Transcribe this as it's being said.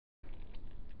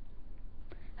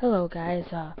Hello guys,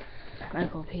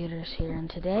 Michael Peters here, and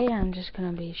today I'm just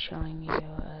going to be showing you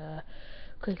a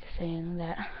quick thing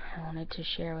that I wanted to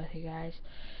share with you guys.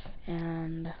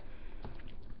 And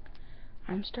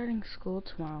I'm starting school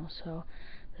tomorrow, so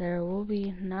there will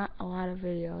be not a lot of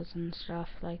videos and stuff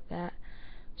like that,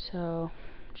 so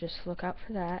just look out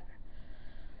for that.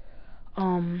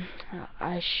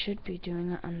 I should be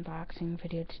doing an unboxing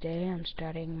video today. I'm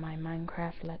starting my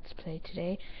Minecraft Let's Play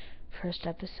today. First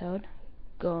episode.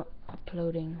 Go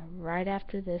uploading right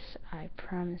after this. I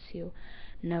promise you,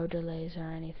 no delays or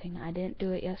anything. I didn't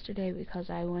do it yesterday because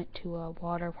I went to a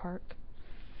water park.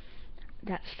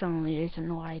 That's the only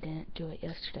reason why I didn't do it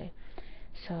yesterday.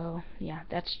 So yeah,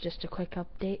 that's just a quick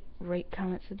update. Rate,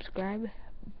 comment, subscribe.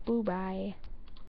 Boo bye.